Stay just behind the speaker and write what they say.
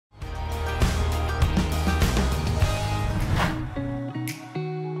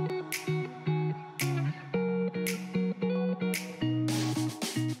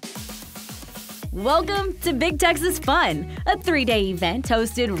Welcome to Big Texas Fun, a 3-day event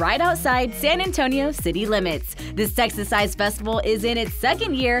hosted right outside San Antonio city limits. This Texas-sized festival is in its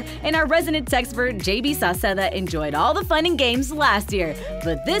second year, and our resident Texpert, JB Sauceda, enjoyed all the fun and games last year.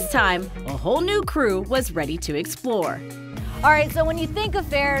 But this time, a whole new crew was ready to explore. All right, so when you think of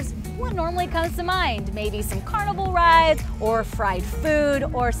fairs, what normally comes to mind? Maybe some carnival rides, or fried food,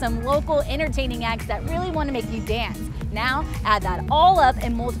 or some local entertaining acts that really want to make you dance. Now, add that all up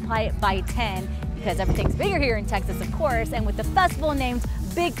and multiply it by 10, because everything's bigger here in Texas, of course, and with the festival named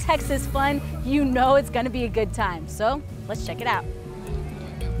Big Texas Fun, you know it's gonna be a good time. So, let's check it out.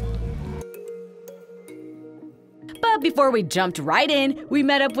 But before we jumped right in, we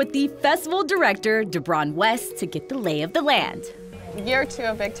met up with the festival director, DeBron West, to get the lay of the land. Year 2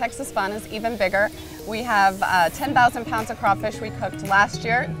 of Big Texas Fun is even bigger. We have 10,000 pounds of crawfish we cooked last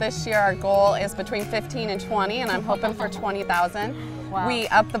year. This year our goal is between 15 and 20, and I'm hoping for 20,000. Wow. We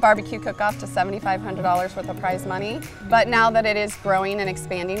upped the barbecue cook-off to $7,500 worth of prize money. But now that it is growing and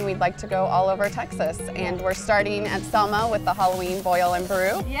expanding, we'd like to go all over Texas. And we're starting at Selma with the Halloween Boil and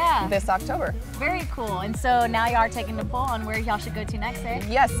Brew this October. Very cool. And so now you are taking the poll on where y'all should go to next, eh?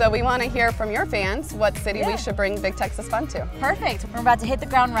 Yes, so we want to hear from your fans what city we should bring Big Texas Fun to. Perfect. We're about to hit the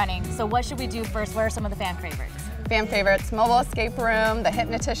ground running. So what should we do first? What are some of the fan favorites? Fan favorites, Mobile Escape Room, the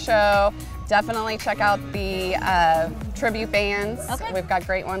Hypnotist Show. Definitely check out the tribute bands. Okay. We've got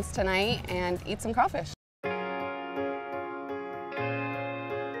great ones tonight, and eat some crawfish.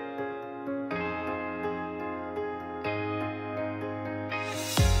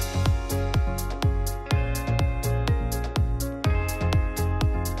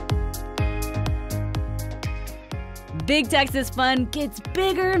 Big Texas Fun gets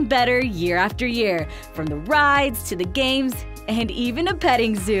bigger and better year after year. From the rides to the games and even a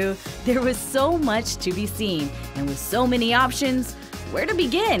petting zoo, there was so much to be seen. And with so many options, where to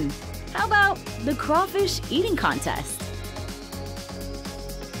begin? How about the crawfish eating contest?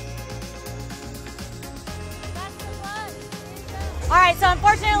 All right, so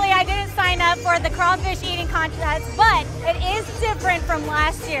unfortunately I didn't sign up for the crawfish eating contest, but it is different from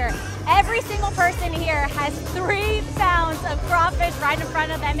last year. Every single person here has 3 pounds of crawfish right in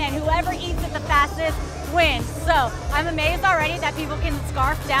front of them, and whoever eats it the fastest wins. So I'm amazed already that people can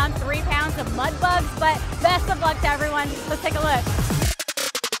scarf down 3 pounds of mud bugs, but best of luck to everyone. Let's take a look.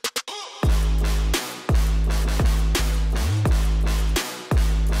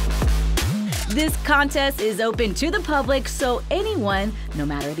 This contest is open to the public, so anyone, no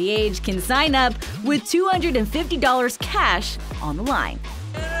matter the age, can sign up with $250 cash on the line.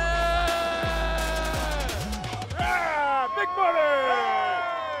 Yeah, big money!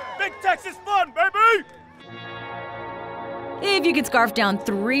 Big Texas Fun, baby! If you can scarf down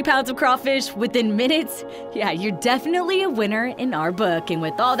 3 pounds of crawfish within minutes, yeah, you're definitely a winner in our book. And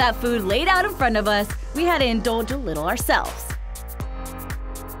with all that food laid out in front of us, we had to indulge a little ourselves.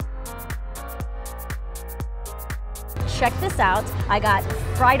 Check this out. I got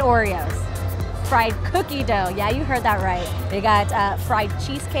fried Oreos, fried cookie dough. Yeah, you heard that right. We got fried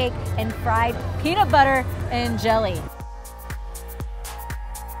cheesecake and fried peanut butter and jelly.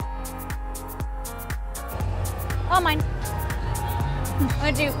 Oh, mine. I'm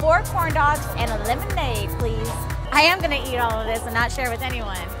gonna do 4 corn dogs and a lemonade, please. I am gonna eat all of this and not share with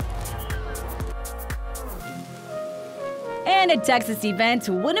anyone. And a Texas event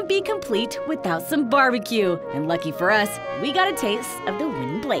wouldn't be complete without some barbecue. And lucky for us, we got a taste of the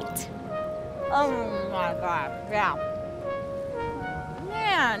winning plate. Oh my God, yeah.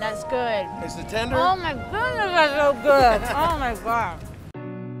 Man, that's good. Is it tender? Oh my goodness, that's so good. Oh my God.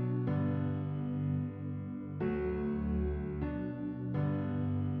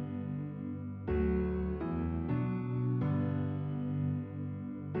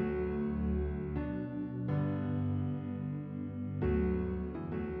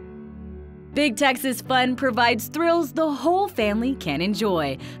 Big Texas Fun provides thrills the whole family can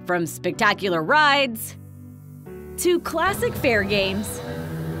enjoy, from spectacular rides to classic fair games.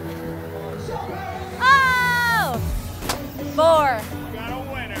 Oh! 4. Got a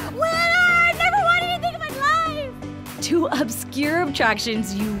winner. Winner! I never won anything in my life! To obscure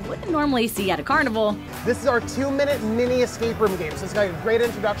attractions you wouldn't normally see at a carnival. This is our 2-minute mini escape room game, so it's got a great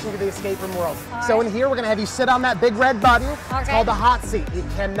introduction to the escape room world. So in here, we're gonna have you sit on that big red button. It's called the hot seat. You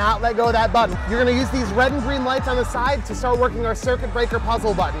cannot let go of that button. You're gonna use these red and green lights on the side to start working our circuit breaker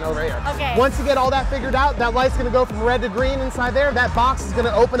puzzle button over here. Okay. Once you get all that figured out, that light's gonna go from red to green inside there. That box is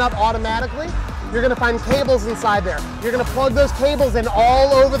gonna open up automatically. You're gonna find cables inside there. You're gonna plug those cables in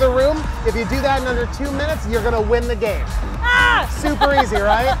all over the room. If you do that in under 2 minutes, you're gonna win the game. Ah! Super easy,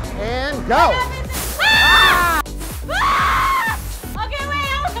 right? And go. Ah! Ah! Okay, wait,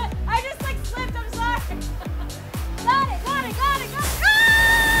 I just like slipped, I'm sorry.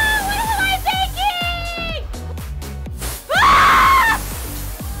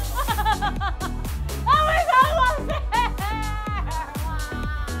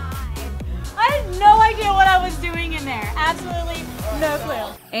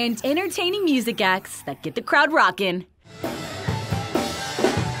 clue. And entertaining music acts that get the crowd rocking.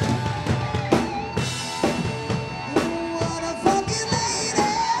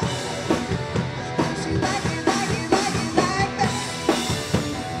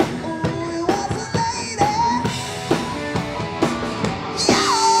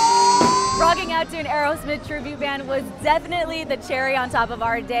 Rocking out to an Aerosmith tribute band was definitely the cherry on top of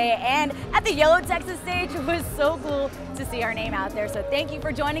our day, and at the YOLO Texas stage, it was so cool to see our name out there. So thank you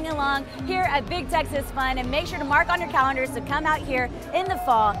for joining along here at Big Texas Fun, and make sure to mark on your calendars to come out here in the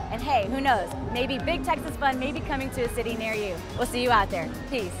fall. And hey, who knows, maybe Big Texas Fun may be coming to a city near you. We'll see you out there.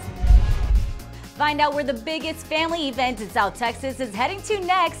 Peace. Find out where the biggest family event in South Texas is heading to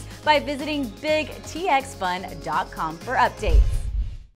next by visiting bigtxfun.com for updates.